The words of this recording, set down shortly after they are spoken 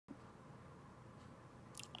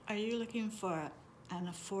Are you looking for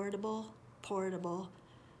an affordable, portable,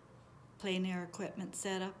 plein air equipment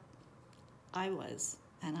setup? I was,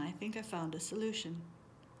 and I think I found a solution.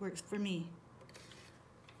 Works for me.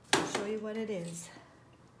 I'll show you what it is.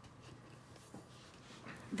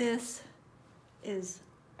 This is,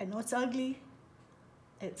 I know it's ugly,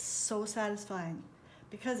 it's so satisfying.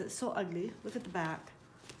 Because it's so ugly, look at the back,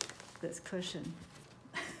 this cushion.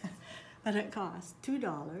 But it cost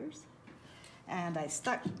 $2. And I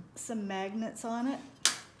stuck some magnets on it.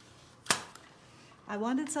 I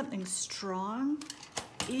wanted something strong,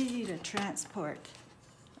 easy to transport.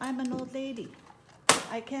 I'm an old lady.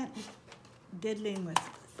 I can't be diddling with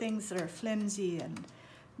things that are flimsy and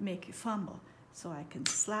make you fumble. So I can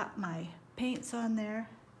slap my paints on there.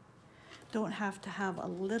 Don't have to have a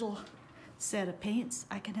little set of paints.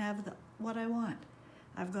 I can have what I want.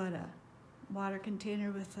 I've got a water container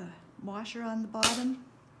with a washer on the bottom.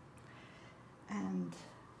 And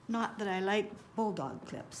not that I like bulldog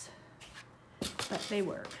clips, but they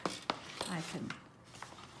work. I can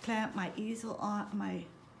clamp my easel on, my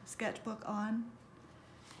sketchbook on,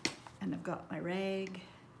 and I've got my rag,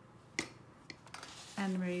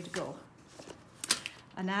 and I'm ready to go.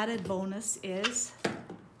 An added bonus is,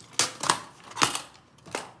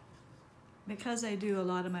 because I do a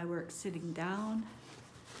lot of my work sitting down,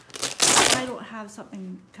 I don't have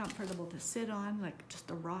something comfortable to sit on, like just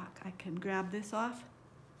a rock. I can grab this off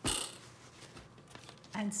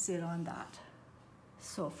and sit on that.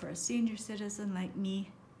 So for a senior citizen like me,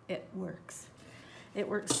 it works. It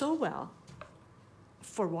works so well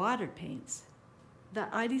for water paints that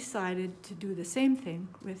I decided to do the same thing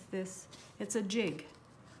with this. It's a jig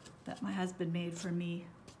that my husband made for me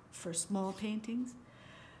for small paintings.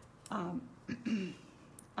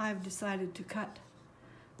 I've decided to cut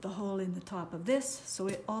the hole in the top of this so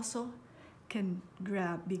it also can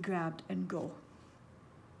be grabbed and go.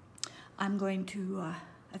 I'm going to,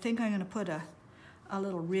 I think I'm going to put a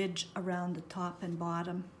little ridge around the top and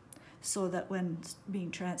bottom so that when it's being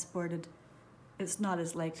transported, it's not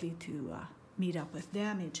as likely to meet up with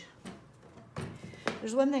damage.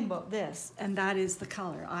 There's one thing about this, and that is the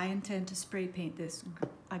color. I intend to spray paint this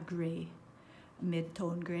a gray,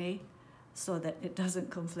 mid-tone gray, so that it doesn't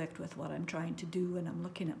conflict with what I'm trying to do when I'm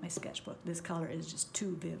looking at my sketchbook. This color is just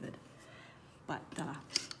too vivid. But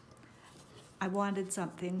I wanted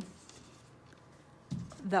something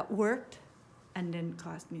that worked and didn't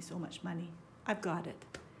cost me so much money. I've got it.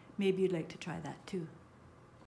 Maybe you'd like to try that too.